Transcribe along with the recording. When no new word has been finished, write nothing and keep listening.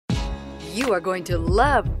You are going to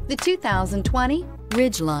love the 2020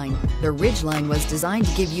 Ridgeline. The Ridgeline was designed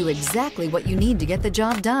to give you exactly what you need to get the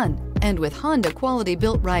job done. And with Honda quality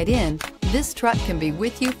built right in, this truck can be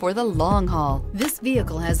with you for the long haul. This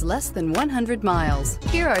vehicle has less than 100 miles.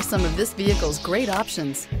 Here are some of this vehicle's great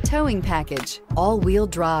options: towing package, all-wheel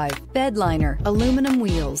drive, bed liner, aluminum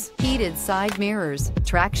wheels, heated side mirrors,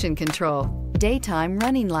 traction control, daytime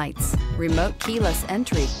running lights, remote keyless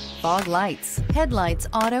entry, fog lights, headlights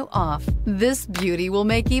auto off. This beauty will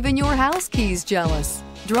make even your house keys jealous.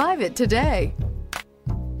 Drive it today.